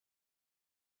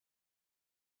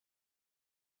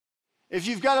If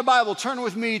you've got a Bible, turn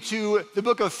with me to the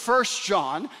book of 1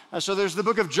 John. So there's the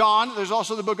book of John. There's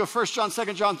also the book of 1 John,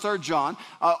 2 John, 3 John,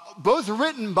 both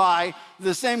written by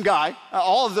the same guy.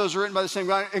 All of those are written by the same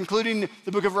guy, including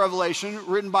the book of Revelation,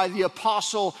 written by the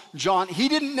Apostle John. He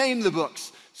didn't name the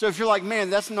books. So if you're like, man,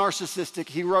 that's narcissistic.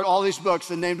 He wrote all these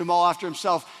books and named them all after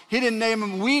himself. He didn't name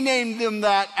them. We named them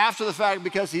that after the fact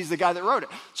because he's the guy that wrote it.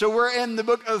 So we're in the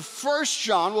book of 1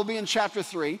 John. We'll be in chapter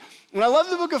 3. And I love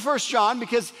the book of 1 John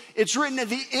because it's written at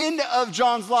the end of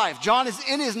John's life. John is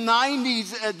in his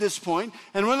 90s at this point.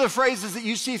 And one of the phrases that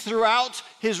you see throughout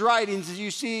his writings is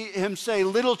you see him say,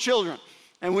 little children.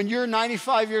 And when you're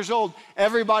 95 years old,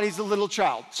 everybody's a little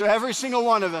child. So every single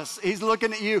one of us, he's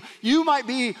looking at you. You might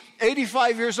be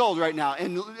 85 years old right now.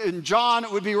 And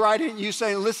John would be writing you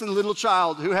saying, listen, little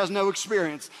child who has no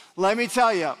experience. Let me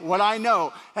tell you what I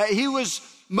know. He was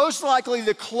most likely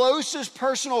the closest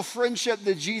personal friendship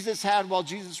that Jesus had while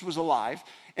Jesus was alive.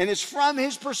 And it's from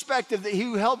his perspective that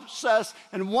he helps us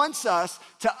and wants us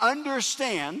to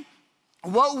understand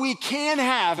what we can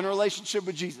have in a relationship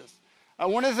with Jesus.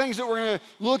 One of the things that we're going to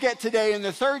look at today in the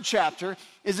 3rd chapter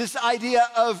is this idea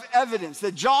of evidence,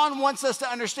 that John wants us to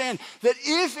understand that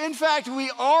if, in fact, we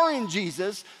are in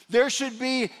Jesus, there should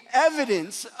be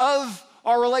evidence of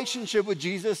our relationship with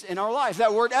Jesus in our life.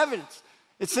 That word evidence,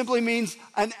 it simply means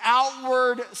an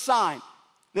outward sign,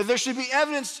 that there should be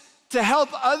evidence to help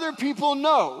other people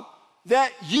know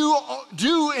that you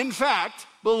do, in fact,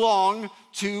 belong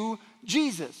to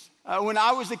Jesus. When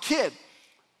I was a kid,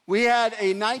 we had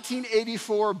a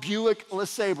 1984 Buick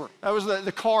LeSabre. That was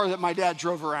the car that my dad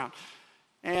drove around.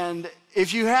 And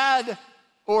if you had,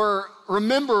 or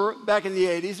remember back in the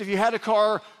 80s, if you had a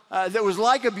car that was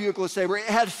like a Buick LeSabre, it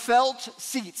had felt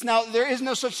seats. Now, there is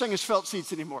no such thing as felt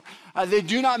seats anymore. They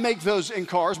do not make those in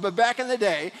cars, but back in the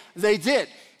day, they did.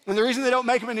 And the reason they don't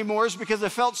make them anymore is because the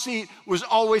felt seat was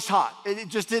always hot. It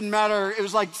just didn't matter. It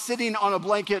was like sitting on a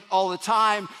blanket all the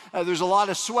time. There's a lot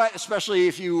of sweat, especially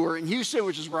if you were in Houston,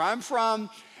 which is where I'm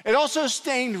from. It also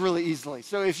stained really easily.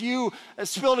 So if you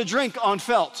spilled a drink on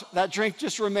felt, that drink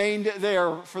just remained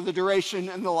there for the duration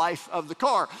and the life of the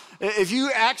car. If you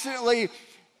accidentally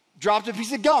dropped a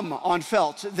piece of gum on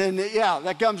felt, then yeah,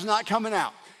 that gum's not coming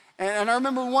out. And I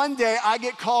remember one day I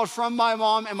get called from my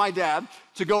mom and my dad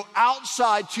to go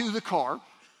outside to the car.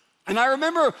 And I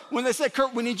remember when they said,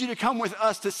 Kurt, we need you to come with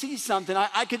us to see something.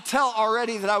 I could tell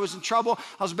already that I was in trouble.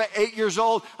 I was about 8 years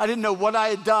old. I didn't know what I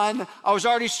had done. I was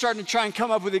already starting to try and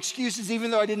come up with excuses, even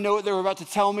though I didn't know what they were about to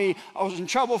tell me I was in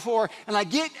trouble for. And I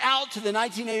get out to the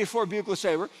 1984 Buick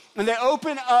LeSabre, and they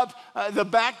open up the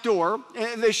back door,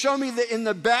 and they show me that in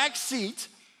the back seat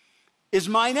is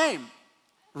my name,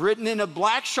 written in a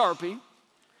black Sharpie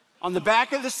on the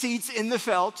back of the seats in the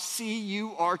felt,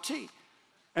 C-U-R-T.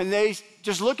 And they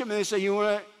just look at me and they say, you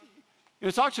want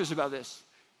to talk to us about this?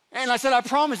 And I said, I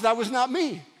promise that was not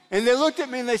me. And they looked at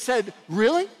me and they said,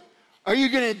 really? Are you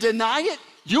going to deny it?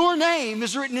 Your name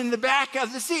is written in the back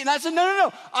of the seat. And I said,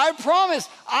 no. I promise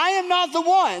I am not the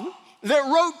one that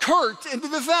wrote Kurt into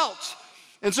the felt.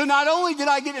 And so not only did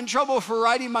I get in trouble for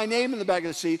writing my name in the back of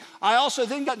the seat, I also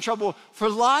then got in trouble for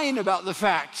lying about the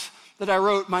fact that I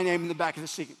wrote my name in the back of the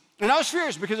seat. And I was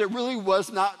furious because it really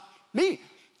was not me.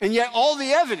 And yet all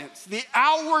the evidence, the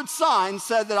outward sign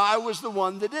said that I was the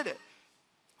one that did it.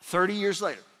 30 years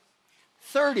later,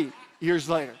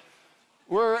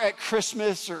 we're at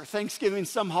Christmas or Thanksgiving,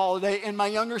 some holiday, and my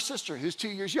younger sister, who's 2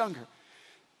 years younger,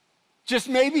 just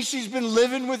maybe she's been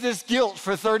living with this guilt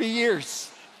for 30 years.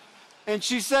 And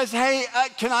she says, hey,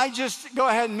 can I just go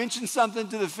ahead and mention something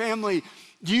to the family?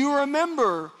 Do you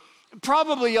remember,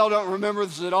 probably y'all don't remember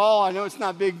this at all. I know it's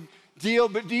not a big deal,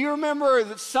 but do you remember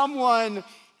that someone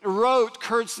wrote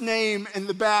Kurt's name in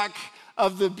the back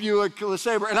of the Buick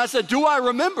LeSabre? And I said, do I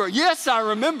remember? Yes, I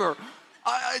remember.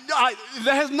 That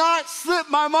has not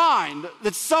slipped my mind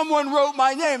that someone wrote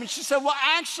my name. And she said, well,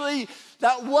 actually,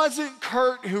 that wasn't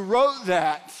Kurt who wrote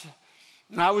that.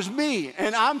 That was me.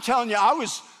 And I'm telling you,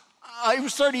 it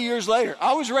was 30 years later.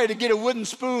 I was ready to get a wooden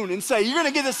spoon and say, you're going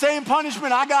to get the same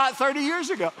punishment I got 30 years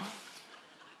ago.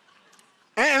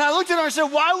 And I looked at her and said,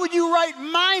 why would you write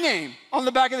my name on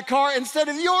the back of the car instead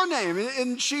of your name?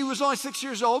 And she was only 6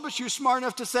 years old, but she was smart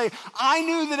enough to say, I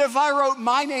knew that if I wrote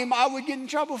my name, I would get in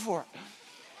trouble for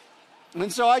it.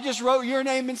 And so I just wrote your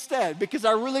name instead because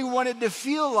I really wanted to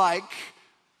feel like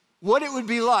what it would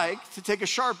be like to take a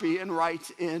Sharpie and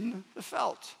write in the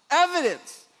felt.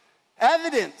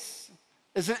 Evidence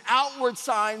is an outward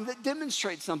sign that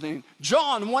demonstrates something.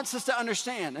 John wants us to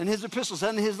understand in his epistles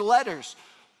and his letters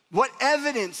what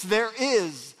evidence there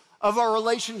is of our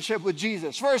relationship with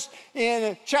Jesus. First,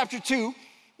 in chapter 2,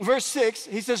 verse 6,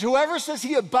 he says, whoever says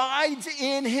he abides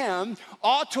in him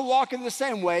ought to walk in the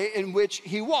same way in which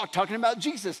he walked. Talking about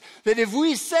Jesus. That if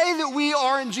we say that we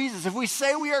are in Jesus, if we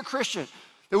say we are Christian,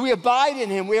 that we abide in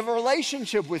him, we have a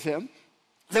relationship with him,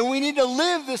 then we need to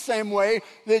live the same way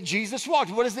that Jesus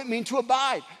walked. What does it mean to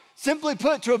abide? Simply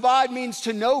put, to abide means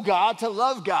to know God, to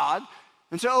love God,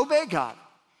 and to obey God.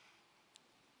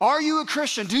 Are you a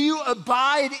Christian? Do you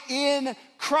abide in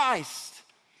Christ?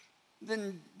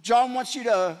 Then John wants you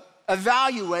to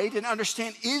evaluate and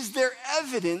understand, is there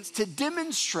evidence to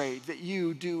demonstrate that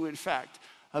you do, in fact,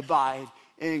 abide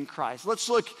in Christ? Let's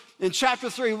look in chapter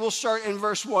 3. We'll start in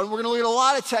verse 1. We're going to look at a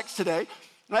lot of text today.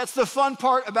 That's the fun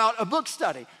part about a book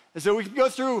study, is that we can go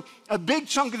through a big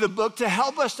chunk of the book to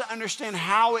help us to understand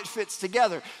how it fits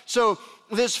together. So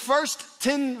this first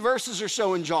 10 verses or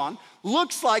so in John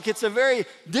looks like it's a very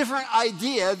different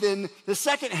idea than the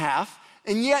second half,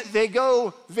 and yet they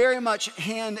go very much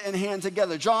hand in hand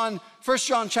together. 1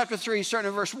 John chapter 3, starting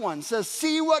in verse 1, says,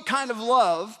 see what kind of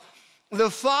love the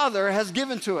Father has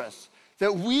given to us,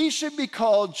 that we should be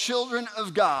called children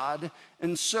of God,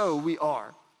 and so we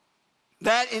are.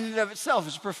 That in and of itself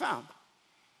is profound.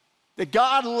 That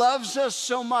God loves us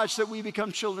so much that we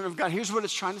become children of God. Here's what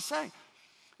it's trying to say.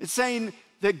 It's saying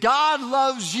that God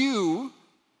loves you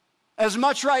as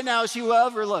much right now as he will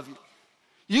ever love you.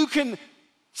 You can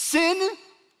sin,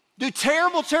 do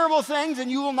terrible, terrible things,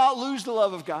 and you will not lose the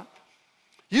love of God.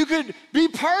 You could be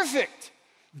perfect,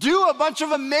 do a bunch of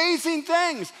amazing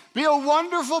things, be a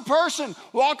wonderful person,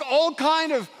 walk all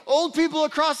kind of old people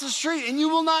across the street, and you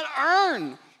will not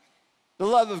earn the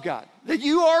love of God. That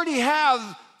you already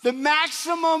have the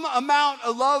maximum amount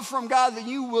of love from God that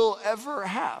you will ever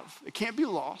have. It can't be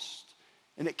lost,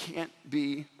 and it can't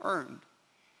be earned.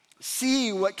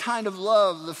 See what kind of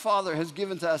love the Father has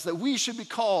given to us, that we should be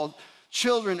called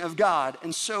children of God,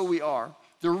 and so we are.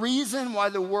 The reason why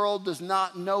the world does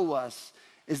not know us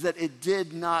is that it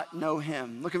did not know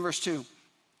him. Look at verse 2.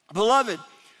 Beloved,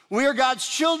 we are God's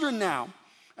children now,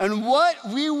 and what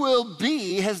we will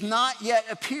be has not yet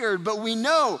appeared, but we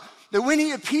know that when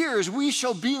he appears, we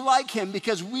shall be like him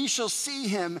because we shall see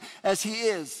him as he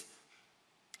is.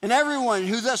 And everyone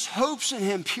who thus hopes in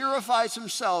him purifies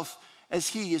himself as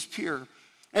he is pure.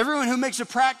 Everyone who makes a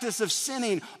practice of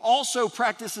sinning also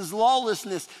practices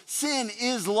lawlessness. Sin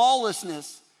is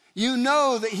lawlessness. You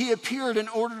know that he appeared in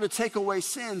order to take away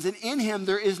sins, and in him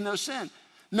there is no sin.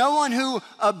 No one who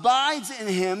abides in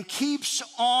him keeps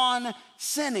on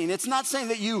sinning. It's not saying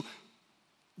that you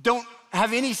don't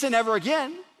have any sin ever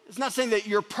again. It's not saying that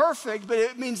you're perfect, but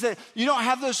it means that you don't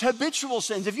have those habitual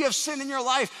sins. If you have sin in your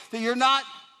life that you're not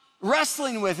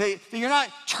wrestling with, that you're not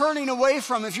turning away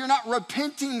from, if you're not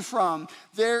repenting from,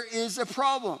 there is a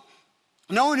problem.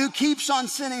 No one who keeps on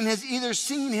sinning has either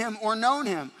seen him or known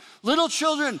him. Little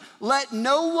children, let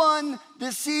no one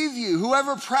deceive you.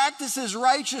 Whoever practices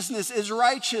righteousness is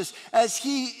righteous as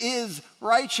he is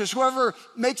righteous. Whoever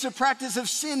makes a practice of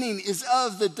sinning is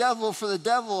of the devil, for the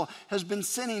devil has been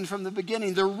sinning from the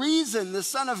beginning. The reason the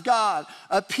Son of God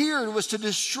appeared was to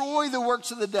destroy the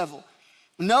works of the devil.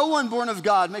 No one born of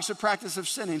God makes a practice of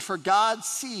sinning, for God's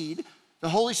seed, the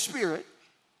Holy Spirit,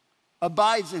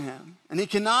 abides in him, and he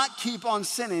cannot keep on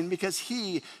sinning because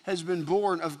he has been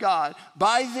born of God.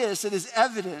 By this it is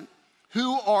evident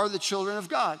who are the children of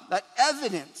God. That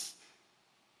evidence.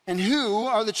 And who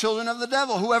are the children of the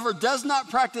devil? Whoever does not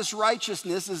practice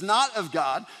righteousness is not of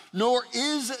God, nor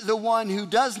is the one who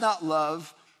does not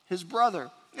love his brother.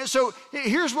 And so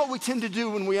here's what we tend to do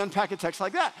when we unpack a text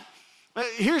like that.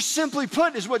 Here's simply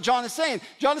put is what John is saying.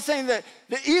 John is saying that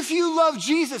if you love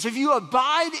Jesus, if you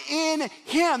abide in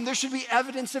him, there should be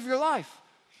evidence of your life.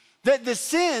 That the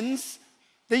sins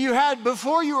that you had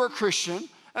before you were a Christian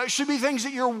should be things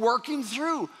that you're working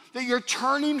through, that you're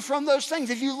turning from those things.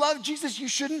 If you love Jesus, you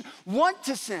shouldn't want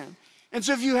to sin. And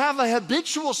so if you have a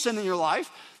habitual sin in your life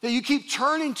that you keep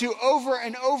turning to over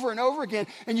and over and over again,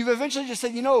 and you've eventually just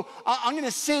said, I'm going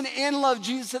to sin and love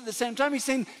Jesus at the same time, he's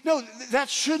saying, no, that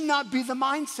should not be the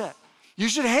mindset. You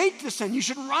should hate the sin. You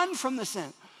should run from the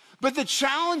sin. But the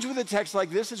challenge with a text like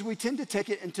this is we tend to take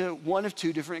it into one of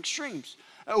two different extremes.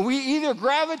 We either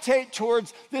gravitate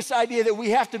towards this idea that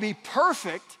we have to be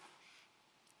perfect,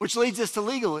 which leads us to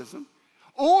legalism,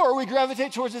 or we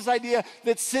gravitate towards this idea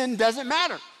that sin doesn't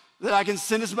matter, that I can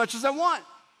sin as much as I want.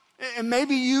 And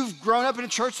maybe you've grown up in a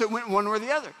church that went one or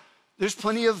the other. There's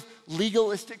plenty of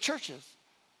legalistic churches.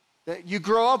 That you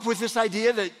grow up with this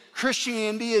idea that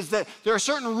Christianity is that there are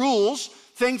certain rules,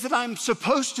 things that I'm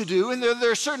supposed to do, and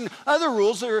there are certain other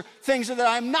rules that are things that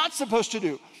I'm not supposed to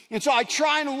do. And so I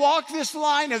try and walk this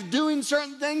line of doing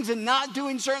certain things and not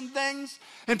doing certain things.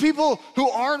 And people who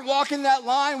aren't walking that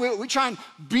line, we try and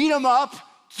beat them up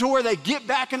to where they get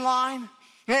back in line.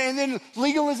 And then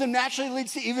legalism naturally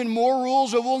leads to even more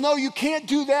rules of, well, no, you can't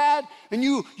do that, and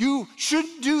you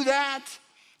shouldn't do that.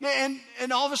 And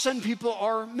all of a sudden, people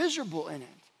are miserable in it.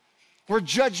 We're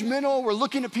judgmental. We're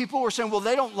looking at people. We're saying, well,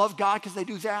 they don't love God because they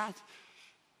do that.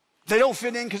 They don't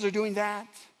fit in because they're doing that.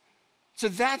 So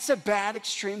that's a bad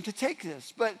extreme to take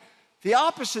this. But the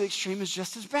opposite extreme is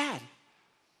just as bad.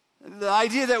 The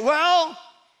idea that, well,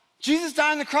 Jesus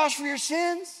died on the cross for your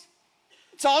sins.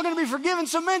 It's all going to be forgiven.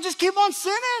 So, man, just keep on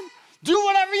sinning. Do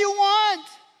whatever you want.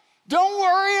 Don't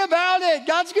worry about it.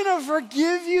 God's going to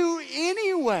forgive you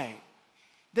anyway.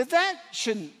 That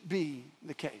shouldn't be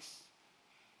the case.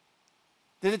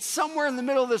 That it's somewhere in the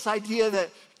middle of this idea that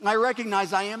I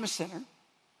recognize I am a sinner.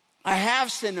 I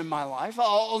have sin in my life.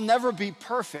 I'll never be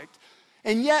perfect.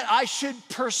 And yet I should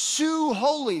pursue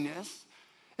holiness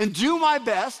and do my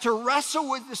best to wrestle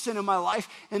with the sin in my life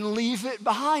and leave it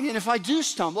behind. And if I do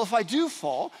stumble, if I do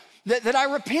fall, that I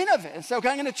repent of it. And say, okay,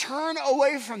 I'm going to turn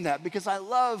away from that because I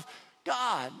love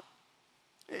God.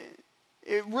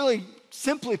 It really,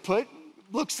 simply put,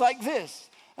 looks like this.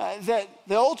 That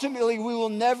ultimately we will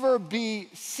never be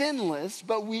sinless,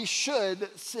 but we should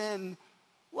sin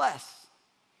less.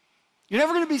 You're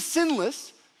never going to be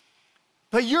sinless,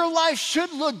 but your life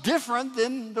should look different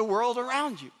than the world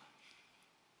around you.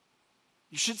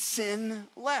 You should sin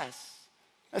less.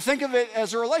 Now think of it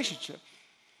as a relationship.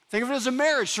 Think of it as a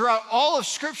marriage. Throughout all of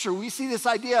Scripture, we see this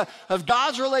idea of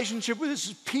God's relationship with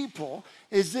his people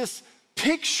is this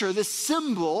picture, this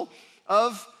symbol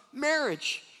of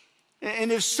marriage.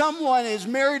 And if someone is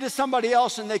married to somebody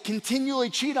else and they continually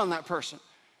cheat on that person,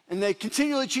 and they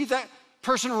continually treat that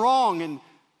person wrong and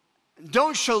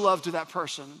don't show love to that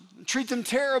person, treat them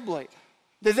terribly,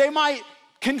 that they might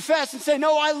confess and say,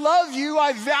 no, I love you,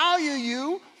 I value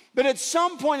you, but at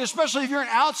some point, especially if you're an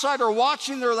outsider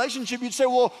watching the relationship, you'd say,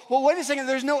 well, wait a second,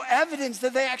 there's no evidence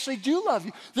that they actually do love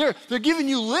you. They're giving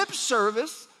you lip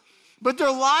service, but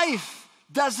their life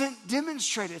doesn't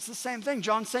demonstrate it. It's the same thing.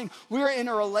 John's saying we're in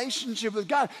a relationship with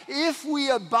God. If we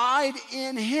abide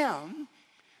in him,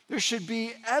 there should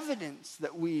be evidence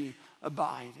that we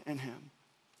abide in him.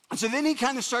 And so then he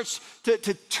kind of starts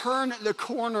to turn the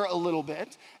corner a little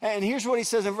bit. And here's what he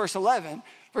says in verse 11.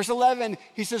 Verse 11,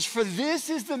 he says, for this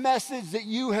is the message that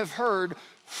you have heard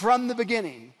from the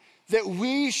beginning, that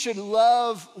we should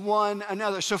love one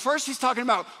another. So first he's talking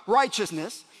about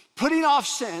righteousness, putting off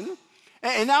sin.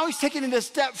 And now he's taking it a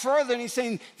step further and he's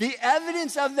saying the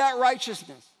evidence of that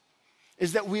righteousness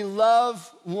is that we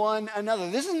love one another.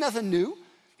 This is nothing new.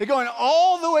 They're going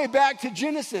all the way back to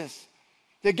Genesis.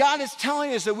 That God is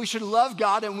telling us that we should love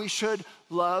God and we should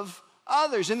love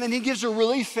others. And then he gives a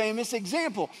really famous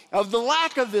example of the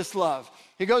lack of this love.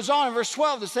 He goes on in verse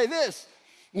 12 to say this,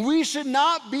 we should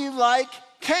not be like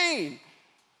Cain,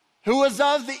 who was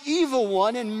of the evil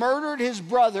one and murdered his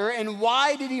brother. And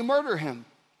why did he murder him?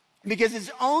 Because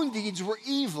his own deeds were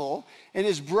evil and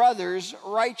his brother's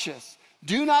righteous.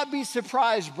 Do not be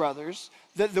surprised, brothers,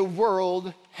 that the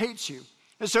world hates you.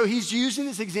 And so he's using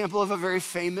this example of a very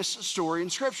famous story in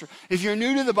Scripture. If you're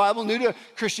new to the Bible, new to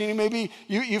Christianity, maybe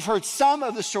you've heard some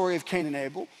of the story of Cain and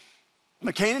Abel.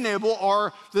 But Cain and Abel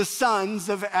are the sons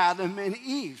of Adam and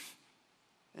Eve.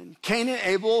 And Cain and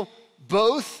Abel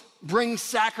both bring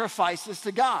sacrifices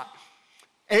to God.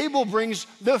 Abel brings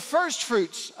the first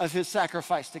fruits of his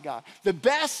sacrifice to God, the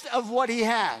best of what he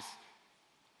has.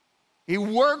 He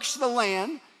works the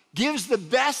land, gives the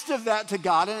best of that to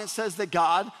God, and it says that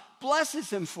God blesses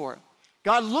him for it.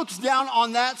 God looks down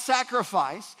on that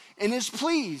sacrifice and is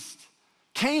pleased.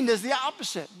 Cain does the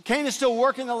opposite. Cain is still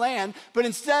working the land, but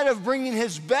instead of bringing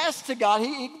his best to God,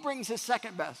 he brings his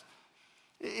second best.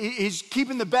 He's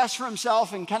keeping the best for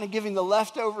himself and kind of giving the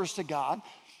leftovers to God.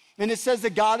 And it says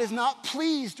that God is not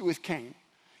pleased with Cain.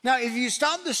 Now, if you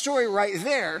stop the story right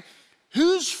there,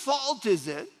 whose fault is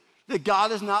it that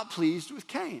God is not pleased with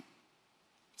Cain?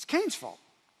 It's Cain's fault.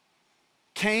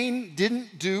 Cain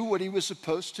didn't do what he was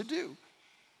supposed to do.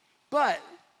 But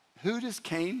who does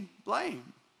Cain blame?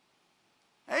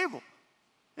 Abel.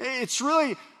 It's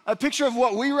really a picture of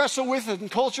what we wrestle with in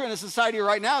culture and in society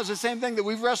right now. Is the same thing that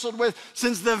we've wrestled with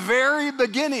since the very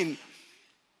beginning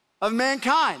of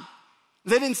mankind.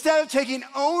 That instead of taking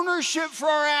ownership for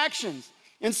our actions,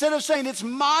 instead of saying it's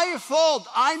my fault,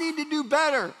 I need to do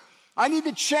better, I need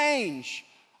to change,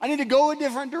 I need to go a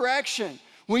different direction,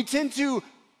 we tend to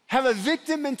have a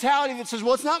victim mentality that says,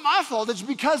 well, it's not my fault, it's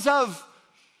because of,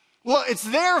 well, it's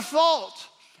their fault.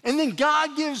 And then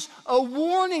God gives a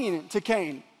warning to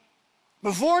Cain.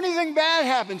 Before anything bad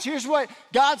happens, here's what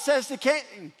God says to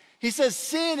Cain. He says,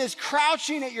 sin is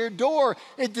crouching at your door.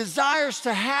 It desires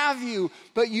to have you,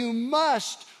 but you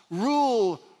must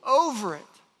rule over it.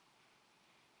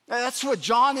 That's what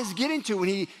John is getting to when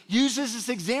he uses this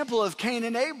example of Cain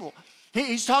and Abel.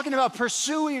 He's talking about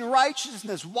pursuing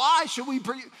righteousness. Why should we be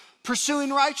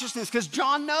pursuing righteousness? Because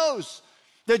John knows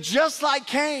that just like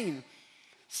Cain,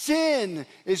 sin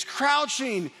is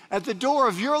crouching at the door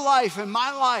of your life and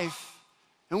my life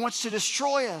and wants to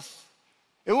destroy us.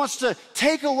 It wants to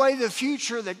take away the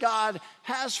future that God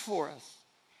has for us.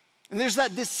 And there's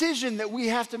that decision that we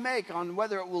have to make on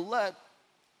whether it will let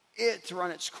it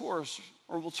run its course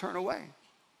or will turn away.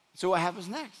 So what happens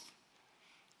next?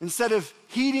 Instead of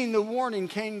heeding the warning,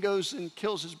 Cain goes and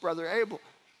kills his brother Abel.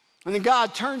 And then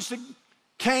God turns to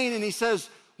Cain and he says,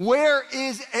 where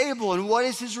is Abel? And what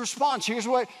is his response? Here's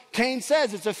what Cain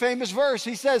says. It's a famous verse.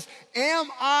 He says, am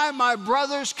I my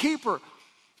brother's keeper?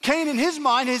 Cain, in his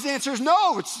mind, his answer is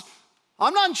no.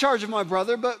 I'm not in charge of my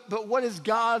brother, but what is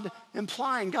God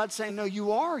implying? God's saying, no,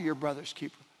 you are your brother's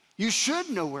keeper. You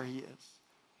should know where he is.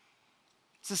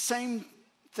 It's the same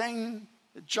thing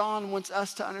that John wants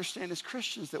us to understand as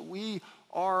Christians, that we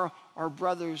are our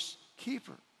brother's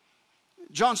keeper.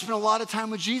 John spent a lot of time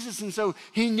with Jesus, and so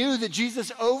he knew that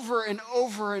Jesus over and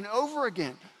over and over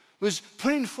again was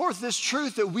putting forth this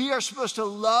truth that we are supposed to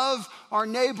love our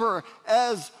neighbor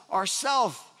as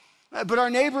ourselves. But our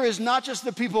neighbor is not just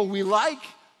the people we like,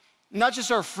 not just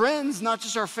our friends, not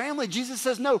just our family. Jesus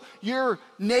says, no, your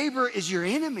neighbor is your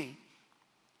enemy.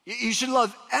 You should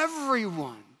love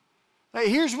everyone.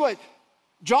 Here's what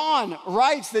John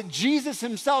writes that Jesus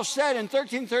himself said in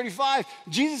 13:35.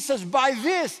 Jesus says, by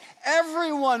this,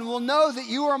 everyone will know that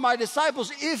you are my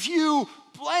disciples if you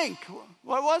blank.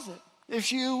 What was it?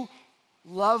 If you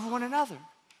love one another.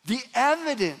 The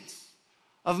evidence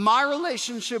of my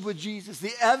relationship with Jesus,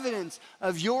 the evidence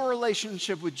of your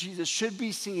relationship with Jesus should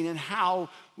be seen in how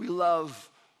we love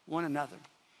one another.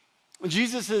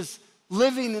 Jesus is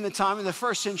living in a time in the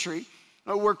first century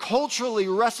where culturally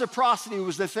reciprocity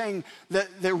was the thing that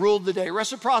ruled the day.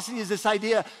 Reciprocity is this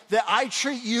idea that I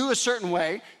treat you a certain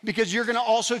way because you're going to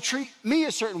also treat me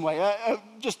a certain way.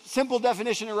 Just simple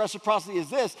definition of reciprocity is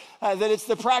this, that it's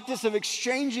the practice of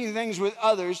exchanging things with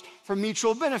others for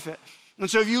mutual benefit. And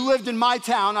so if you lived in my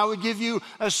town, I would give you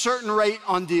a certain rate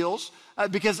on deals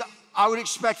because I would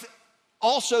expect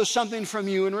also something from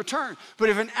you in return. But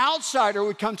if an outsider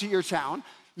would come to your town,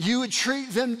 you would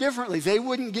treat them differently. They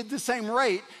wouldn't get the same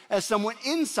rate as someone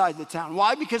inside the town.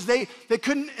 Why? Because they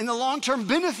couldn't, in the long term,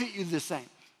 benefit you the same.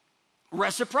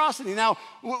 Reciprocity. Now,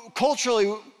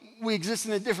 culturally, we exist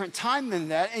in a different time than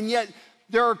that, and yet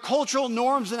there are cultural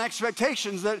norms and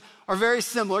expectations that are very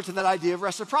similar to that idea of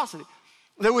reciprocity.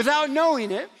 That without knowing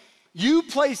it, you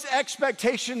place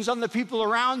expectations on the people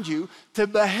around you to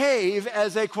behave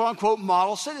as a quote-unquote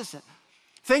model citizen.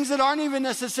 Things that aren't even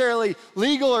necessarily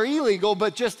legal or illegal,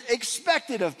 but just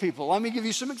expected of people. Let me give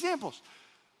you some examples.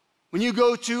 When you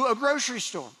go to a grocery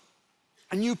store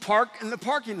and you park in the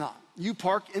parking lot, you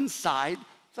park inside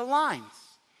the lines.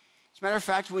 As a matter of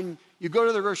fact, when you go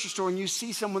to the grocery store and you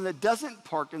see someone that doesn't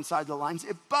park inside the lines,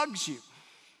 it bugs you.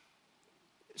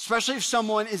 Especially if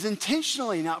someone is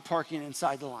intentionally not parking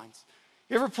inside the lines.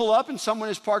 You ever pull up and someone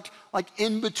is parked like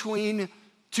in between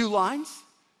two lines?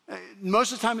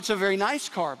 Most of the time it's a very nice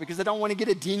car because they don't want to get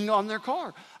a ding on their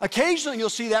car. Occasionally you'll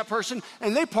see that person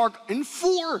and they park in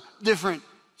 4 different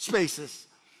spaces.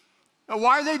 Now,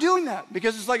 why are they doing that?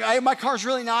 Because it's like, my car's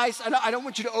really nice. I don't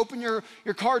want you to open your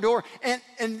car door.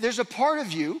 And there's a part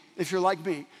of you, if you're like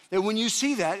me, that when you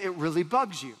see that, it really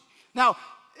bugs you. Now,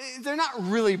 they're not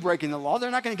really breaking the law.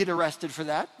 They're not going to get arrested for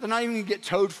that. They're not even going to get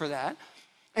towed for that.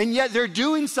 And yet they're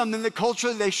doing something that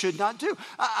culturally they should not do.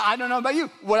 I don't know about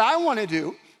you. What I want to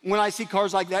do when I see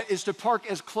cars like that is to park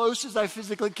as close as I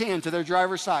physically can to their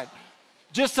driver's side.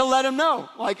 Just to let them know,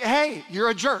 like, hey, you're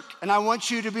a jerk. And I want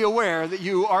you to be aware that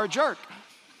you are a jerk.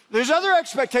 There's other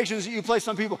expectations that you place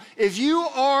on people. If you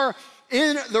are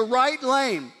in the right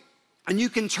lane and you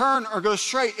can turn or go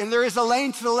straight, and there is a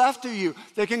lane to the left of you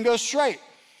that can go straight,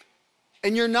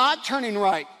 and you're not turning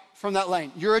right from that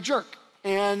lane, you're a jerk.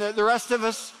 And the rest of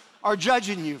us are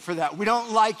judging you for that. We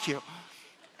don't like you.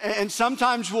 And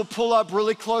sometimes we'll pull up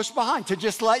really close behind to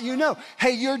just let you know,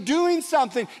 hey, you're doing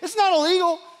something. It's not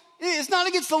illegal. It's not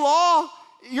against the law.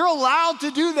 You're allowed to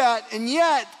do that. And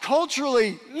yet,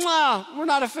 culturally, we're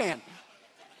not a fan.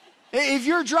 If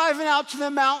you're driving out to the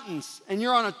mountains and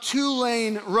you're on a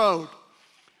 2-lane road,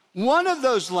 one of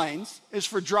those lanes is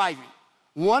for driving.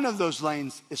 One of those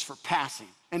lanes is for passing.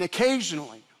 And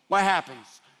occasionally, what happens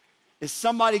is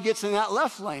somebody gets in that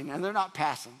left lane and they're not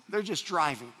passing. They're just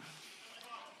driving.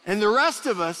 And the rest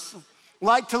of us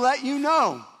like to let you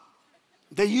know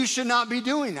that you should not be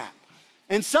doing that.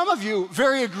 And some of you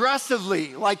very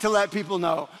aggressively like to let people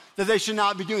know that they should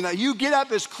not be doing that. You get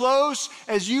up as close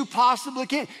as you possibly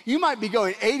can. You might be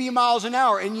going 80 miles an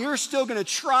hour and you're still gonna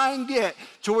try and get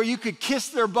to where you could kiss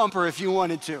their bumper if you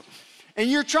wanted to. And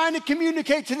you're trying to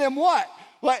communicate to them what?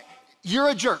 What? You're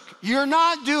a jerk. You're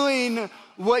not doing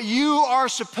what you are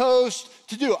supposed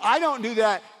to do. I don't do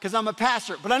that because I'm a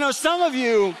pastor, but I know some of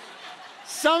you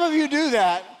do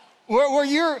that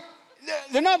where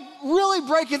they're not really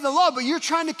breaking the law, but you're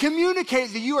trying to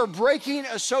communicate that you are breaking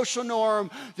a social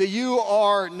norm that you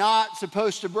are not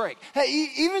supposed to break. Hey,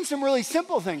 even some really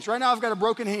simple things. Right now I've got a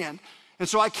broken hand, and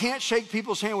so I can't shake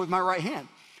people's hand with my right hand.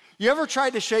 You ever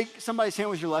tried to shake somebody's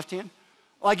hand with your left hand?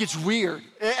 Like, it's weird.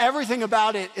 Everything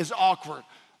about it is awkward.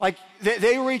 Like,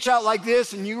 they reach out like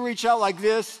this, and you reach out like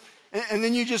this, and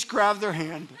then you just grab their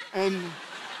hand, and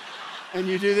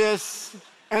you do this.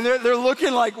 And they're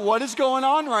looking like, what is going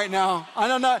on right now? I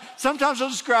don't know. Sometimes I'll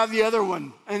just grab the other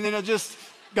one, and then I'll just,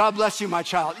 God bless you, my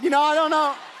child. You know, I don't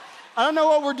know. I don't know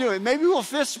what we're doing. Maybe we'll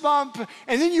fist bump,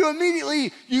 and then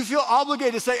you feel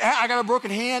obligated to say, hey, I got a broken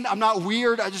hand. I'm not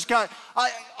weird.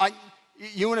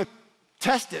 You want to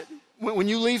test it. When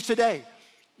you leave today,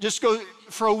 just go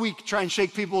for a week, try and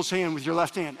shake people's hand with your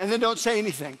left hand, and then don't say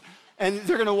anything. And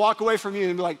they're gonna walk away from you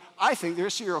and be like, I think they're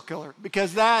a serial killer,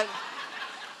 because that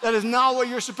is not what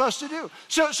you're supposed to do.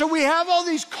 So we have all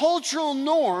these cultural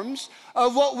norms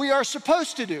of what we are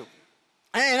supposed to do.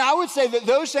 And I would say that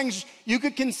those things you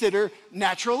could consider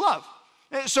natural love.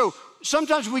 So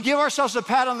sometimes we give ourselves a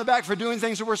pat on the back for doing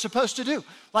things that we're supposed to do,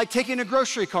 like taking a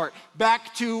grocery cart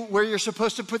back to where you're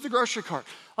supposed to put the grocery cart.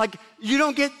 Like, you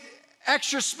don't get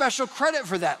extra special credit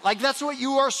for that. Like, that's what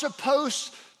you are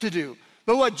supposed to do.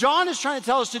 But what John is trying to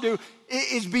tell us to do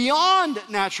is beyond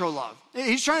natural love.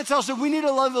 He's trying to tell us that we need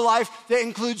to live a life that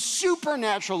includes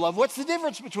supernatural love. What's the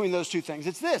difference between those two things?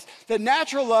 It's this, that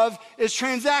natural love is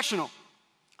transactional.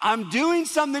 I'm doing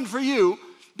something for you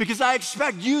because I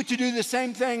expect you to do the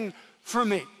same thing for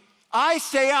me. I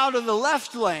stay out of the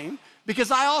left lane because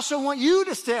I also want you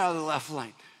to stay out of the left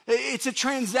lane. It's a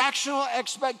transactional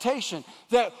expectation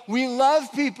that we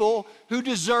love people who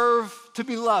deserve to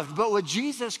be loved. But what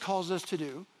Jesus calls us to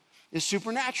do is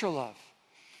supernatural love.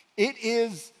 It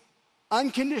is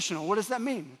unconditional. What does that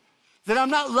mean? That I'm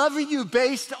not loving you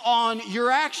based on your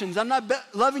actions. I'm not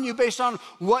loving you based on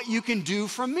what you can do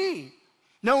for me.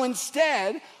 No,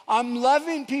 instead, I'm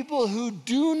loving people who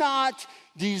do not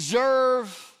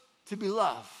deserve to be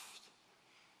loved.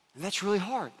 And that's really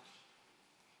hard.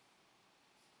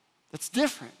 That's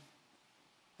different.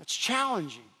 That's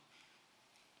challenging.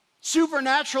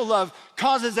 Supernatural love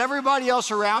causes everybody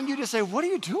else around you to say, what are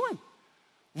you doing?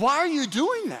 Why are you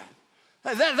doing that?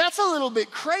 That's a little bit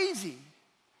crazy.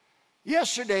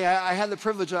 Yesterday, I had the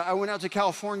privilege, I went out to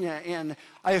California and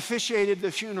I officiated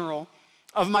the funeral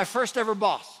of my first ever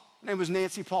boss. Her name was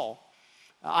Nancy Paul.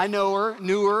 I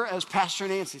knew her as Pastor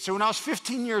Nancy. So when I was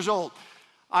 15 years old,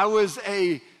 I was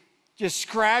a just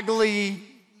scraggly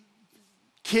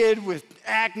kid with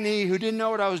acne who didn't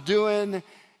know what I was doing.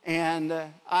 And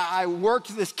I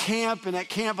worked this camp, and at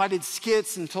camp I did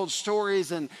skits and told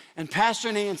stories. And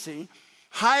Pastor Nancy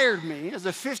hired me as a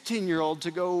 15-year-old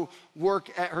to go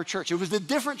work at her church. It was a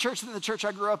different church than the church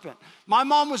I grew up in. My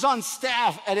mom was on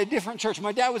staff at a different church.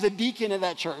 My dad was a deacon at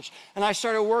that church. And I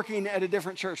started working at a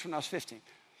different church when I was 15.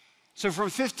 So from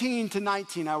 15 to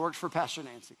 19, I worked for Pastor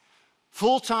Nancy.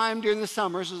 Full-time during the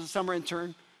summers as a summer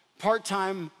intern,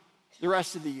 part-time the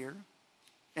rest of the year.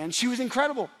 And she was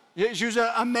incredible. She was an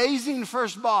amazing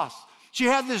first boss. She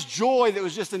had this joy that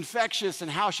was just infectious in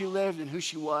how she lived and who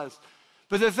she was.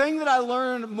 But the thing that I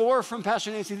learned more from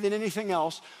Pastor Nancy than anything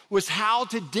else was how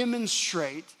to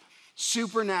demonstrate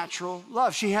supernatural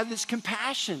love. She had this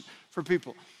compassion for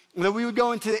people. That we would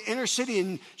go into the inner city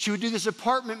and she would do this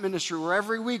apartment ministry where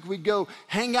every week we'd go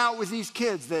hang out with these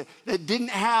kids that didn't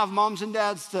have moms and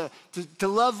dads to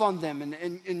love on them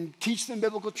and teach them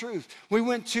biblical truth. We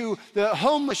went to the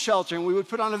homeless shelter and we would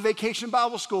put on a vacation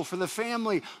Bible school for the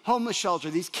family homeless shelter,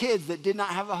 these kids that did not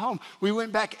have a home. We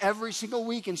went back every single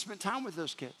week and spent time with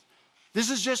those kids. This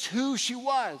is just who she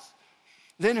was.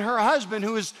 Then her husband,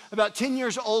 who was about 10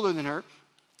 years older than her,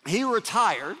 he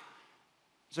retired.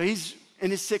 So he's in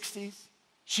his 60s.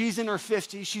 She's in her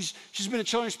 50s. She's been a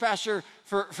children's pastor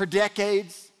for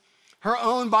decades. Her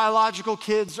own biological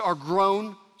kids are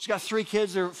grown. She's got 3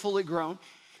 kids that are fully grown.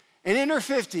 And in her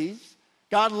 50s,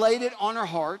 God laid it on her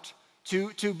heart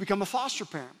to become a foster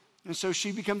parent. And so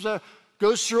she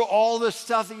goes through all the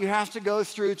stuff that you have to go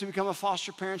through to become a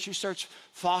foster parent. She starts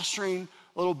fostering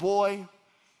a little boy.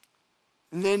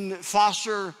 And then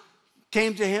foster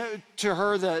came to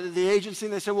her, the agency,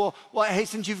 and they said, well, hey,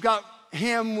 since you've got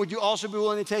him, would you also be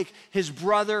willing to take his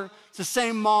brother? It's the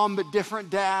same mom, but different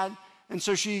dad. And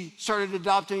so she started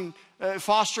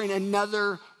fostering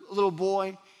another little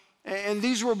boy. And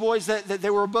these were boys that they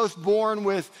were both born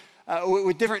with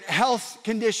different health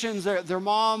conditions. Their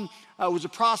mom was a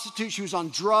prostitute. She was on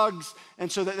drugs. And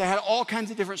so they had all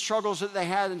kinds of different struggles that they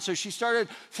had. And so she started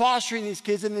fostering these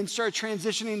kids and then started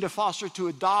transitioning to foster to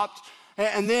adopt.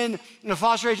 And then the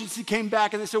foster agency came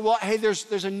back and they said, well, hey,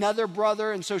 there's another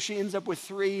brother. And so she ends up with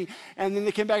 3. And then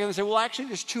they came back and they said, well, actually,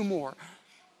 there's 2 more.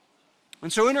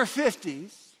 And so in her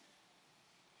 50s,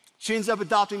 she ends up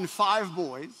adopting 5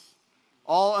 boys,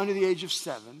 all under the age of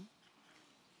 7,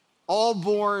 all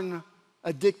born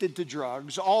addicted to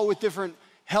drugs, all with different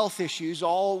health issues,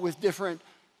 all with different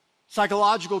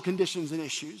psychological conditions and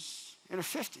issues in her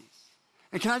 50s.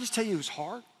 And can I just tell you, it was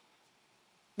hard.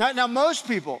 Now, most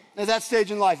people at that stage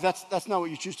in life, that's not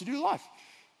what you choose to do in life.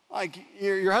 Like,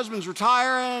 your husband's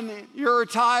retiring, you're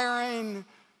retiring,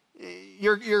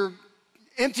 you're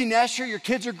empty nester, your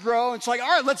kids are growing. It's like, all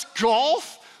right, let's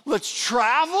golf, let's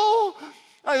travel.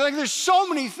 Like, there's so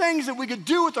many things that we could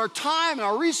do with our time and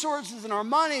our resources and our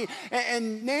money.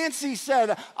 And Nancy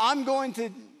said, I'm going to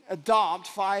adopt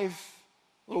 5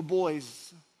 little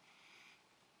boys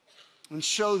and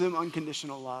show them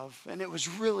unconditional love. And it was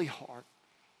really hard.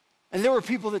 And there were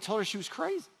people that told her she was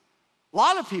crazy. A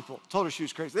lot of people told her she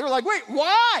was crazy. They were like, wait,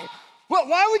 why? Well,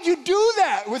 why would you do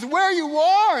that with where you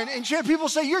are? And she had people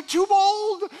say, you're too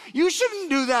bold. You shouldn't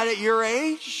do that at your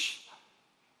age.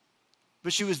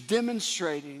 But she was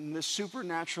demonstrating the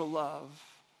supernatural love.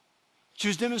 She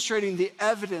was demonstrating the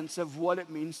evidence of what it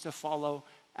means to follow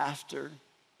after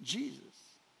Jesus.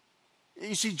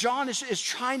 You see, John is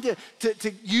trying to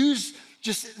use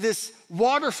just this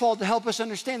waterfall to help us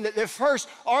understand that first,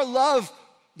 our love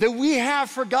that we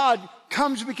have for God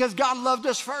comes because God loved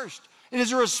us first. It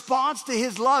is a response to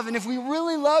his love. And if we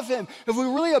really love him, if we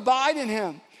really abide in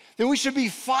him, then we should be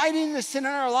fighting the sin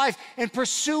in our life and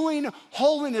pursuing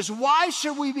holiness. Why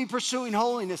should we be pursuing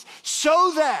holiness?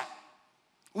 So that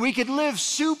we could live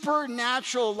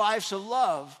supernatural lives of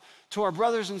love to our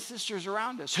brothers and sisters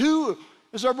around us. Who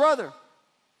is our brother?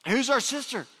 Who's our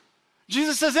sister?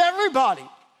 Jesus says everybody.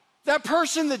 That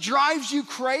person that drives you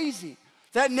crazy,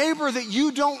 that neighbor that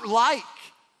you don't like,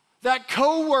 that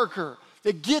coworker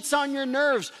that gets on your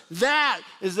nerves, that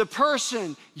is the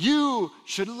person you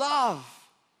should love.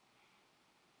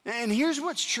 And here's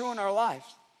what's true in our lives.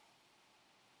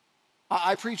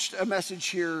 I preached a message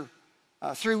here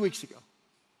 3 weeks ago.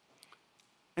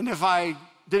 And if I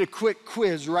did a quick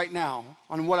quiz right now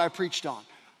on what I preached on,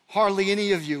 hardly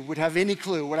any of you would have any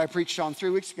clue what I preached on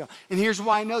 3 weeks ago. And here's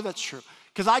why I know that's true.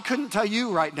 Because I couldn't tell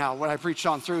you right now what I preached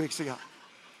on 3 weeks ago.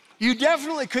 You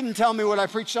definitely couldn't tell me what I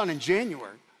preached on in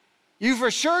January. You for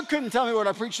sure couldn't tell me what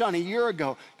I preached on a year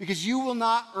ago, because you will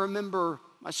not remember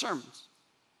my sermons.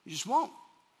 You just won't.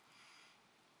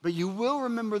 But you will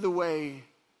remember the way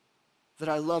that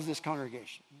I love this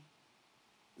congregation.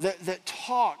 That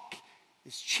talk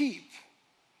is cheap,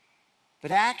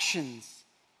 but actions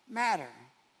matter.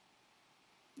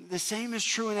 The same is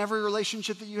true in every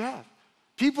relationship that you have.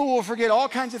 People will forget all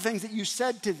kinds of things that you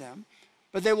said to them,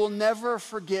 but they will never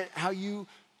forget how you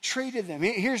treated them.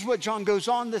 Here's what John goes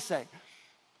on to say.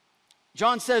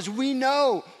 John says, we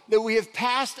know that we have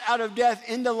passed out of death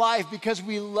into life because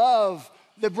we love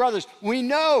the brothers. We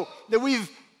know that we've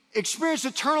experienced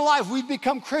eternal life. We've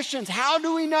become Christians. How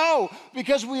do we know?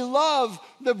 Because we love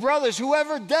the brothers.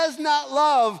 Whoever does not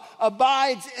love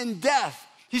abides in death.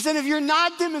 He said, if you're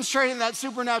not demonstrating that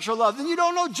supernatural love, then you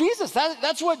don't know Jesus.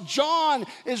 That's what John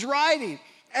is writing.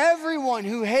 Everyone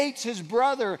who hates his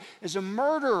brother is a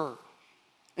murderer.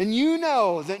 And you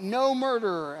know that no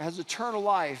murderer has eternal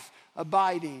life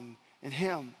abiding in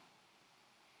him.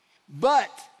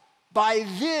 But by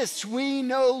this we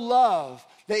know love,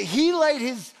 that he laid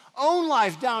his own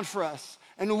life down for us,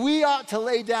 and we ought to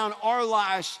lay down our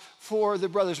lives for the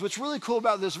brothers. What's really cool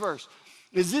about this verse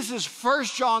is this is 1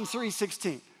 John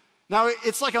 3:16. Now,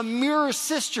 it's like a mirror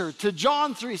sister to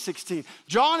John 3:16.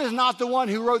 John is not the one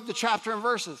who wrote the chapter and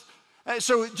verses.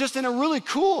 So just in a really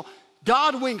cool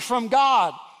God wink from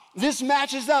God, this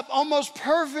matches up almost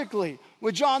perfectly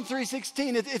with John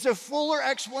 3:16. It's a fuller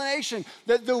explanation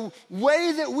that the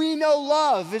way that we know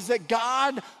love is that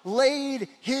God laid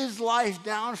his life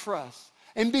down for us.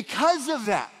 And because of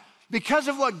that, because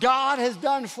of what God has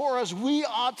done for us, we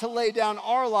ought to lay down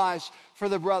our lives for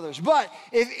the brothers. But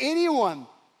if anyone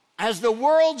has the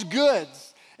world's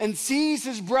goods and sees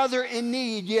his brother in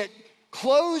need, yet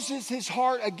closes his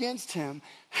heart against him,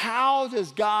 how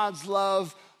does God's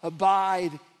love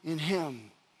abide in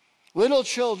him. Little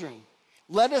children,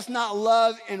 let us not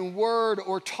love in word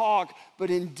or talk, but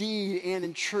in deed and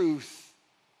in truth.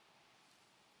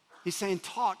 He's saying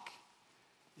talk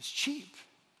is cheap.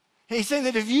 He's saying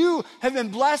that if you have been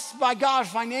blessed by God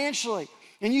financially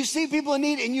and you see people in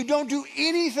need and you don't do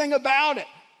anything about it,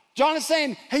 John is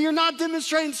saying, hey, you're not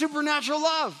demonstrating supernatural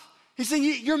love. He's saying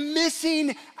you're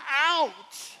missing out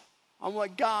on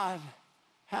what God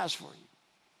has for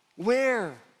you.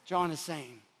 Where, John is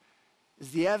saying,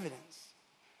 is the evidence.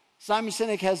 Simon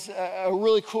Sinek has a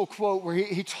really cool quote where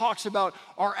he talks about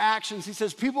our actions. He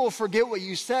says, people will forget what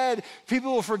you said,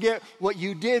 people will forget what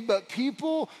you did, but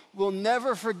people will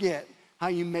never forget how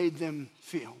you made them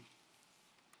feel.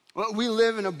 Well, we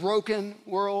live in a broken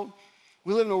world.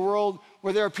 We live in a world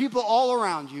where there are people all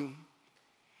around you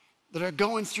that are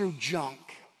going through junk.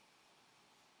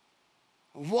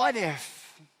 What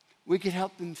if we could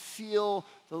help them feel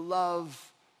the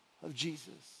love of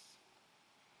Jesus?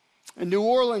 In New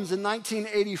Orleans in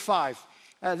 1985,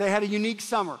 they had a unique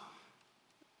summer.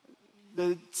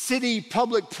 The city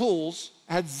public pools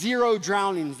had 0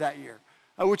 drownings that year,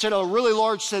 which at a really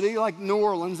large city like New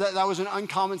Orleans, that was an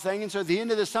uncommon thing. And so at the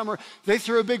end of the summer, they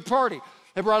threw a big party.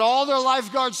 They brought all their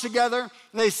lifeguards together.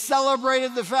 They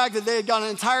celebrated the fact that they had gone an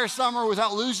entire summer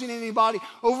without losing anybody.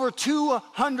 Over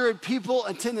 200 people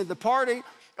attended the party.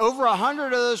 Over 100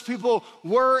 of those people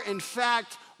were, in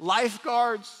fact,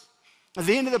 lifeguards. At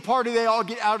the end of the party, they all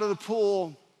get out of the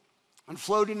pool, and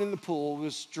floating in the pool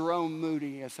was Jerome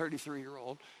Moody, a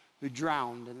 33-year-old, who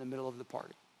drowned in the middle of the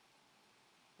party.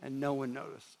 And no one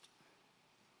noticed.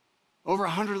 Over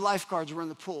 100 lifeguards were in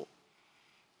the pool,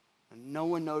 and no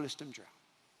one noticed him drown.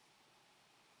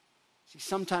 See,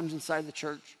 sometimes inside the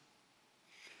church,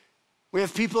 we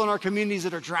have people in our communities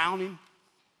that are drowning.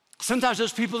 Sometimes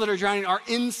those people that are drowning are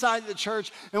inside the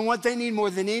church, and what they need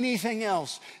more than anything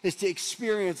else is to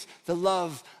experience the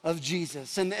love of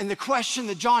Jesus. And the question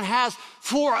that John has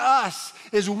for us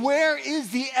is, where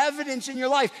is the evidence in your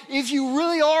life? If you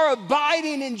really are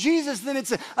abiding in Jesus, then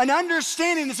it's an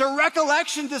understanding, it's a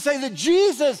recollection to say that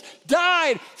Jesus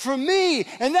died for me,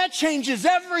 and that changes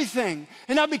everything.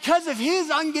 And now because of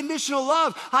his unconditional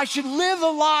love, I should live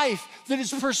a life that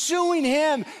is pursuing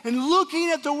him and looking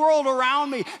at the world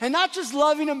around me and not just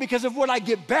loving them because of what I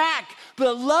get back,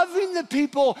 but loving the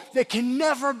people that can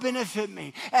never benefit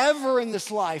me ever in this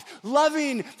life.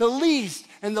 Loving the least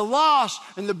and the lost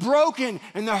and the broken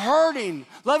and the hurting.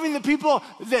 Loving the people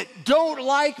that don't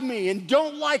like me and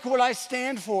don't like what I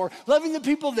stand for. Loving the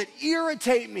people that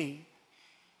irritate me.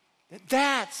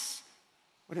 That's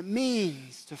what it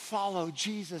means to follow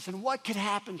Jesus. And what could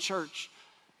happen, church,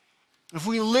 if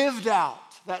we lived out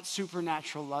that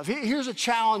supernatural love? Here's a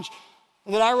challenge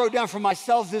that I wrote down for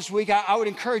myself this week. I would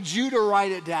encourage you to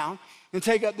write it down and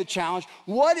take up the challenge.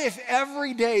 What if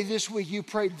every day this week you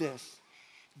prayed this?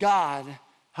 God,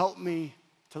 help me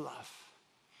to love.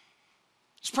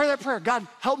 Just pray that prayer. God,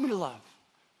 help me to love.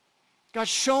 God,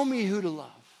 show me who to love.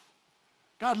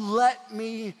 God, let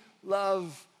me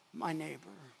love my neighbor.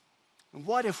 And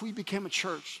what if we became a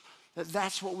church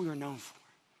that's what we were known for?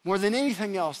 More than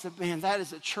anything else, that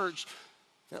is a church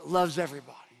that loves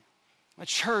everybody. A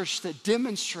church that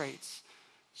demonstrates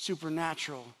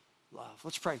supernatural love.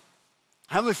 Let's pray.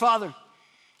 Heavenly Father,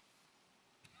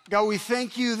 God, we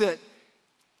thank you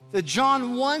that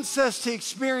John wants us to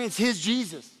experience his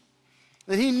Jesus.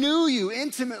 That he knew you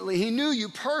intimately. He knew you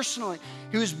personally.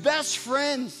 He was best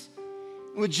friends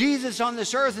with Jesus on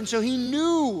this earth. And so he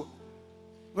knew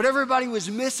what everybody was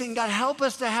missing. God, help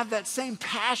us to have that same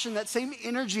passion, that same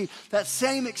energy, that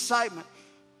same excitement.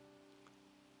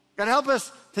 God, help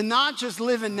us to not just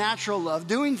live in natural love,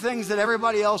 doing things that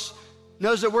everybody else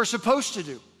knows that we're supposed to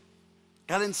do.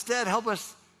 God, instead, help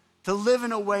us to live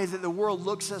in a way that the world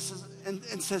looks at us and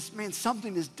says, man,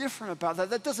 something is different about that.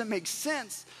 That doesn't make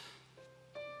sense.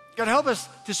 God, help us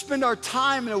to spend our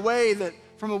time in a way that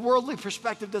from a worldly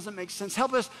perspective doesn't make sense.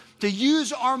 Help us to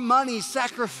use our money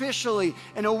sacrificially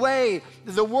in a way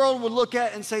that the world would look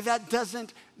at and say, that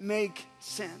doesn't make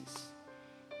sense.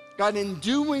 God, in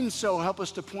doing so, help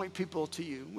us to point people to you.